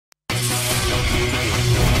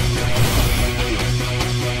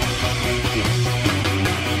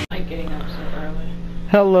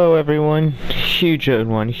Hello everyone, Huge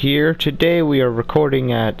One here. Today we are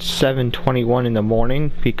recording at 7:21 in the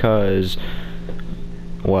morning because,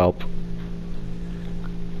 well,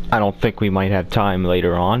 I don't think we might have time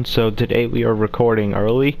later on, so today we are recording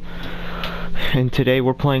early, and today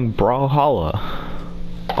we're playing Brawlhalla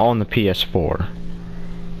on the PS4.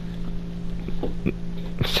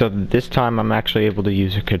 So this time I'm actually able to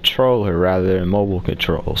use a controller rather than mobile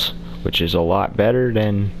controls, which is a lot better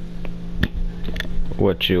than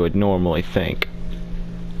what you would normally think.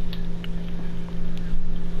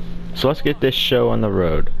 So let's get this show on the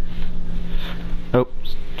road. Oh,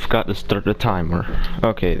 forgot to start the timer.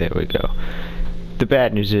 Okay, there we go. The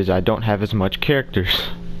bad news is I don't have as much characters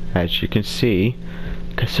as you can see,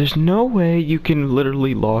 because there's no way you can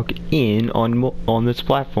literally log in on this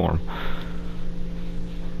platform.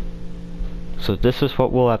 So this is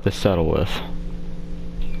what we'll have to settle with.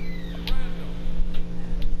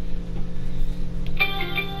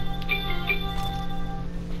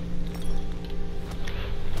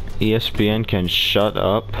 ESPN can shut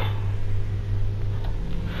up.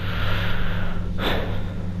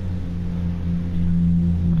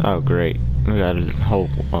 Oh great, we got a whole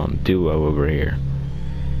duo over here.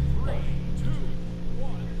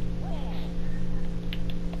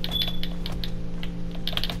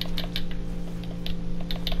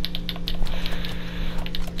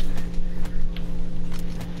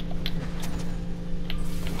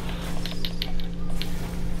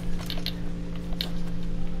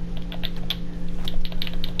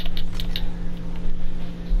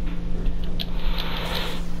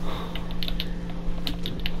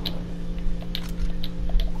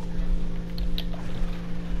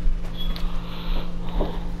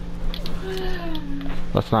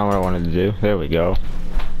 That's not what I wanted to do. There we go.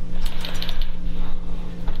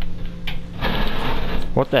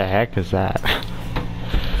 What the heck is that?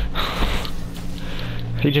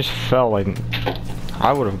 He just fell like...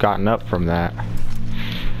 I would have gotten up from that.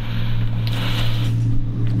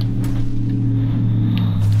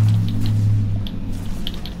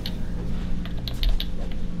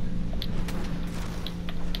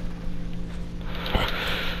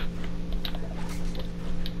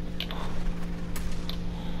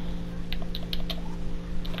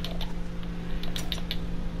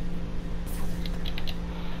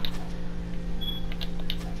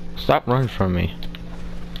 Stop running from me.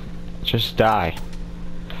 Just die.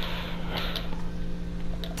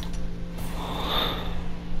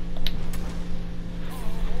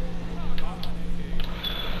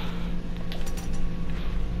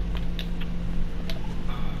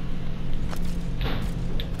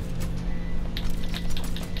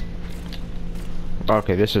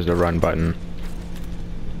 Okay, this is the run button.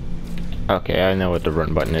 Okay, I know what the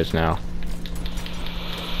run button is now.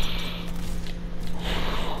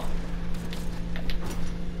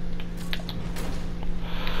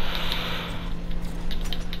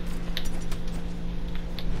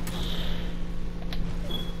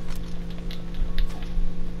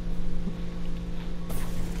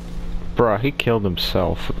 Bruh, he killed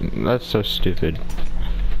himself. That's so stupid.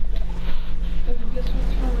 Okay, guess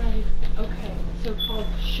what's already okay, so called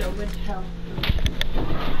show and tell.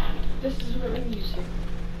 This is what we're using.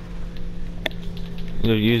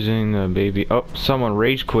 They're using the baby. Oh, someone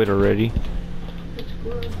rage quit already. It's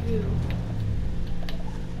worldview.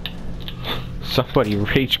 Somebody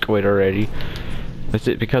rage quit already. Is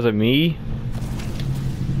it because of me?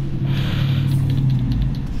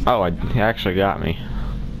 Oh, he actually got me.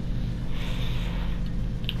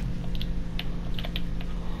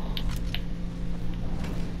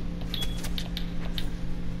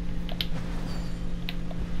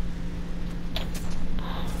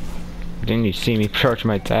 Didn't you see me charge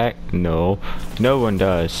my attack? No. No one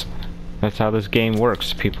does. That's how this game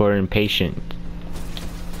works. People are impatient.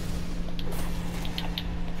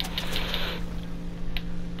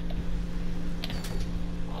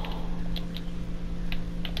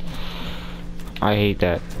 I hate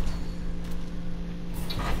that.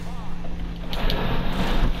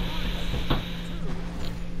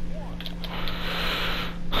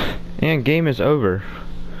 And game is over.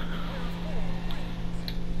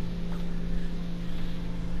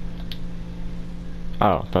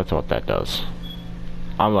 Oh, that's what that does.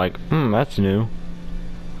 I'm like, that's new.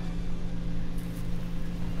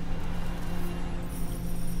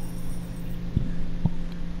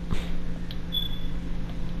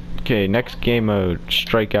 Okay, next game mode,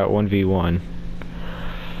 strikeout 1v1.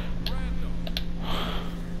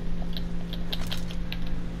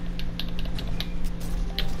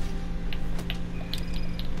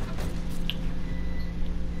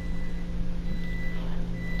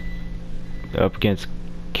 Up against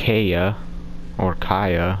Kaya Or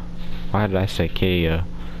Kaya. Why did I say Kaya?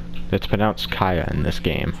 It's pronounced Kaya in this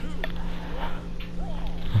game.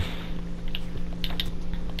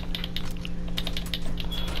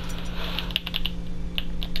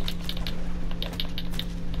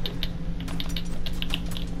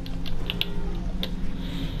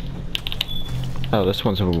 Oh, this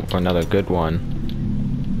one's another good one.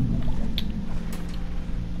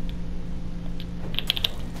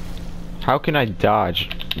 How can I dodge?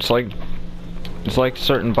 It's like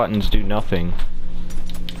certain buttons do nothing.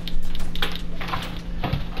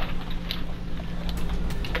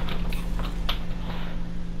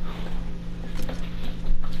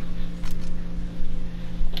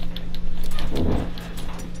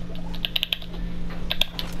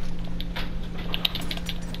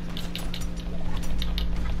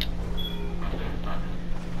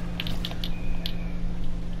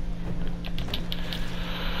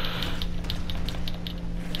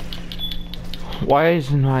 Why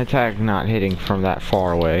is my attack not hitting from that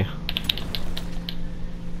far away?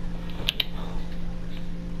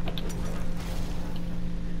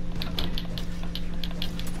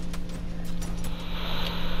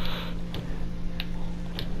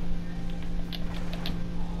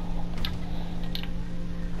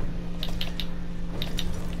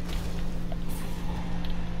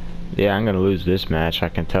 Yeah, I'm gonna lose this match, I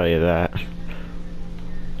can tell you that.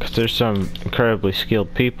 Because there's some incredibly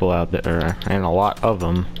skilled people out there, and a lot of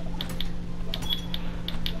them.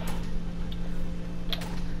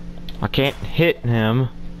 I can't hit him.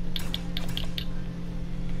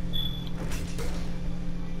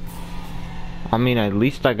 I mean, at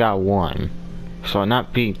least I got one. So I'm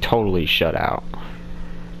not being totally shut out.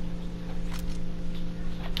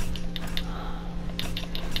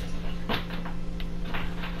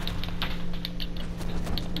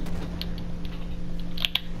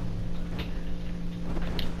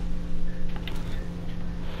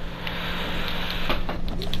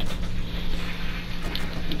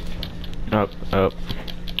 Up.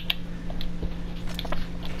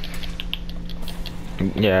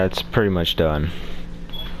 Yeah, it's pretty much done.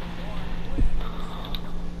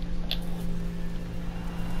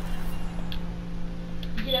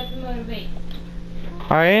 Get up and motivate.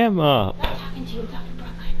 I am up. I'm talking to you, I'm talking to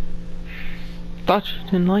Brawlhalla. Thought you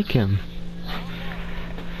didn't like him.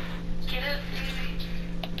 Get up.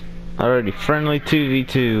 Alrighty, friendly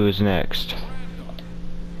 2v2 is next.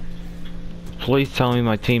 Please tell me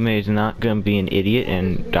my teammate is not gonna be an idiot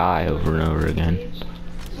and die over and over again.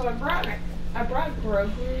 So I brought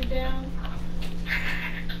Grogu down.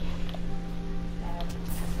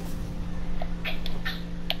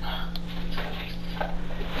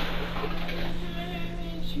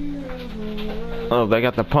 Oh, they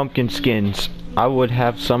got the pumpkin skins. I would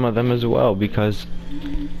have some of them as well because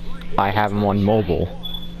I have them on mobile.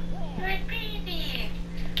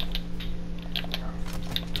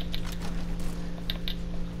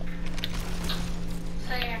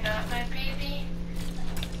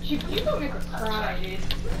 You gonna make her cry, dude.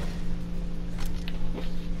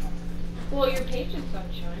 Well, your page is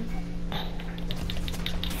sunshine.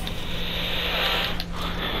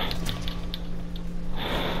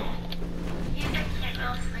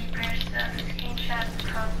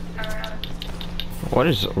 What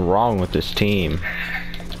is wrong with this team?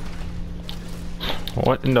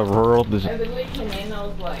 What in the world is... I literally came in and I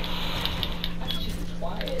was like, I should be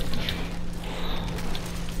quiet.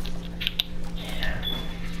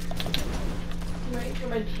 I'm waiting for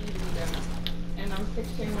my TV down, and I'm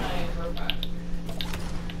fixing my robot.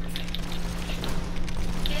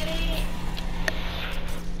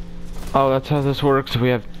 Oh, that's how this works. We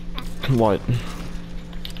have... what?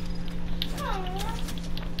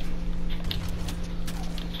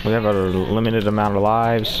 We have a limited amount of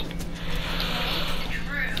lives.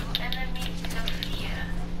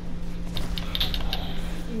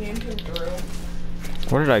 You named him Drew.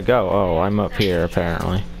 Where did I go? Oh, I'm up here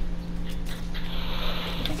apparently.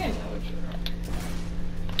 I think I know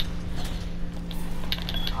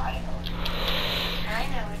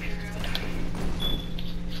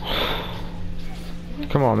Drew.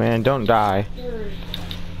 Come on, man, don't die.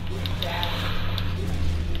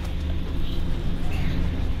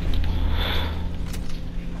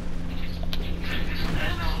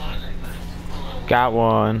 Got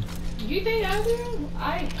one. You think I do?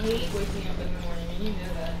 I hate waking up in the morning, and you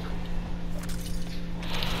know that.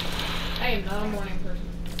 I am not a morning person.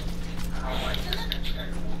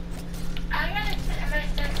 I'm gonna sit in my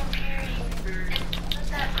secretary and let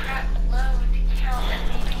that crap load to count as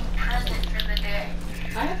me being present for the day.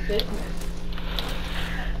 I have business.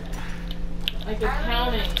 Like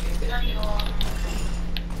accounting. Study all.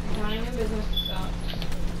 Accounting and business sucks.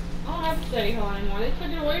 I don't have study hall anymore. They took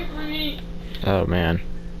it away from me. Oh man.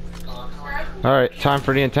 Alright, time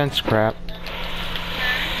for the intense crap.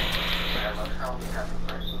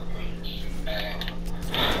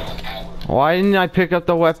 Why didn't I pick up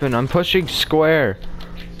the weapon? I'm pushing square.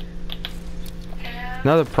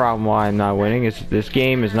 Another problem why I'm not winning is this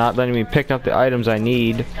game is not letting me pick up the items I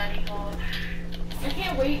need. I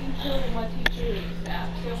can't wait until my teacher is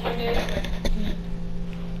absent one day.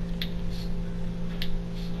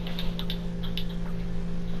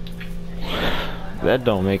 That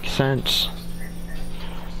don't make sense.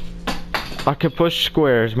 I can push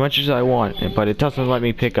square as much as I want, but it doesn't let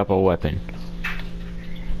me pick up a weapon.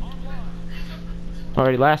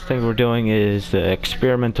 Alright, last thing we're doing is the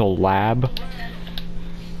experimental lab.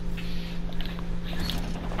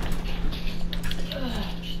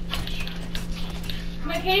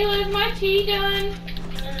 Michaela, is my tea done?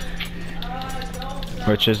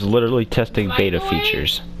 Which is literally testing beta Microwave?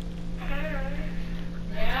 features.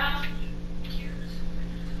 Yeah.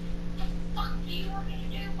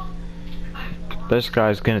 This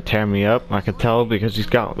guy's gonna tear me up, I can tell, because he's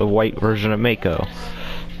got the white version of Mako.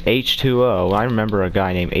 H2O, I remember a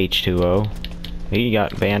guy named H2O. He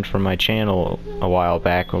got banned from my channel a while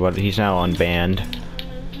back, but he's now unbanned.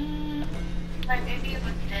 Maybe it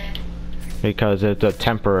was dead. Because it's a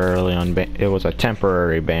temporarily it was a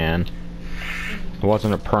temporary ban. It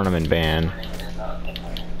wasn't a permanent ban.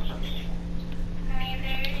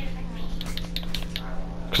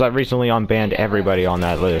 Because I recently unbanned everybody on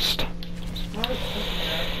that list.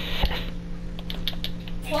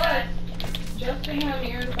 Plus, Justin had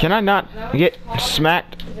me Can I not get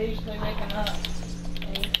smacked? They usually make them up.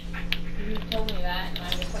 And he told me that, and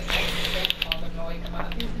I was like, called him to wake him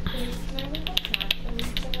up. He was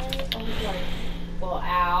like, I was like, well,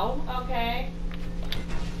 ow, okay.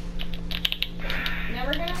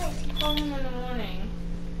 Never gonna call him in the morning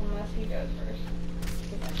unless he goes first.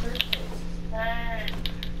 Because I first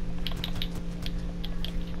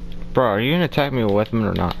Bro, are you gonna attack me with a weapon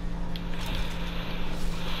or not?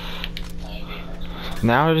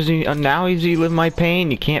 Now does he? Now he's with my pain.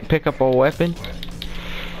 You can't pick up a weapon. all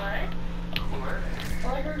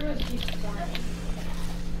I heard was he's squirming.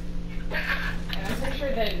 And I'm pretty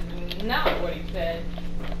sure that is not what he said.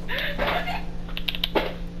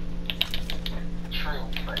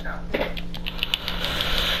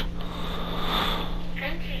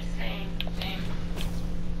 Interesting. Same.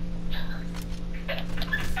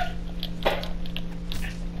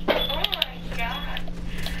 Oh my god.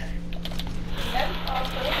 That's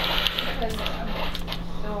also because I'm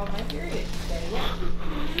still on my period today. Yeah.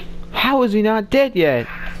 How is he not dead yet?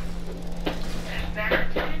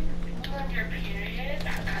 That's on your period?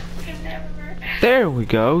 I can never. There we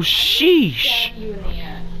go. Sheesh. Stab you in the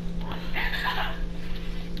ass.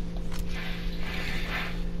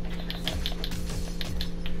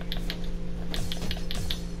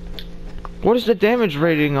 What is the damage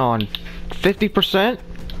rating on? 50%?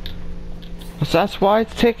 So that's why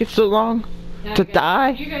it's taking so long Now to you guys- die?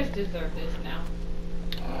 You guys deserve this now.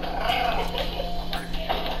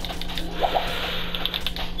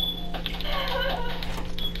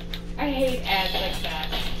 I hate ads like that.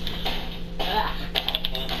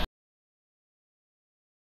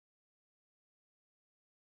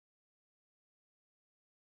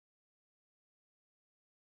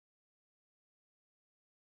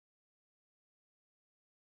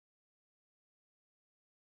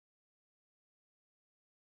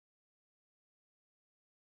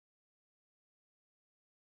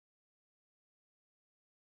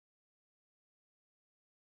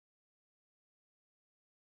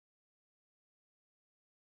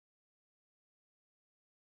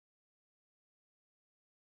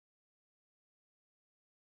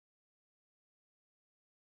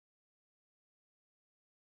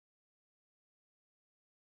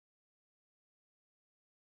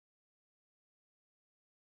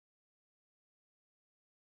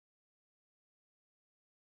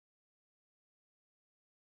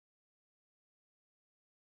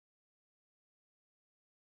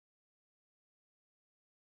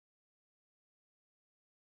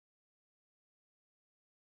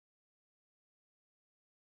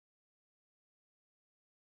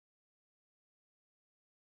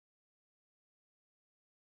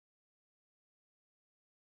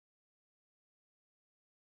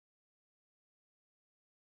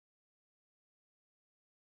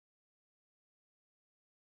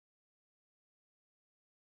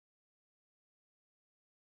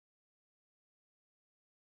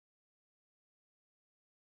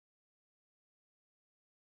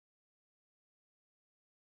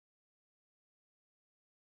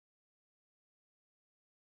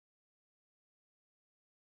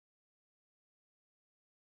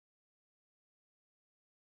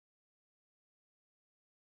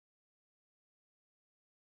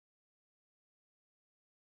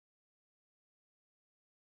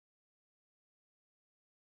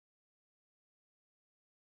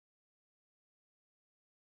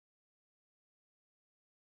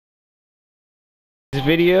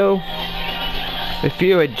 video. If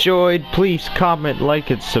you enjoyed, please comment, like,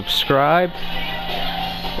 and subscribe.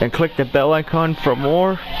 And click the bell icon for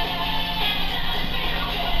more.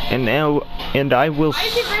 And I will Why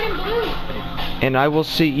is it red and blue? and I will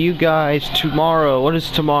see you guys tomorrow. What is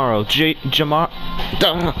tomorrow?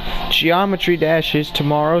 Geometry Dash is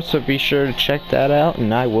tomorrow, so be sure to check that out,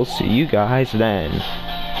 and I will see you guys then.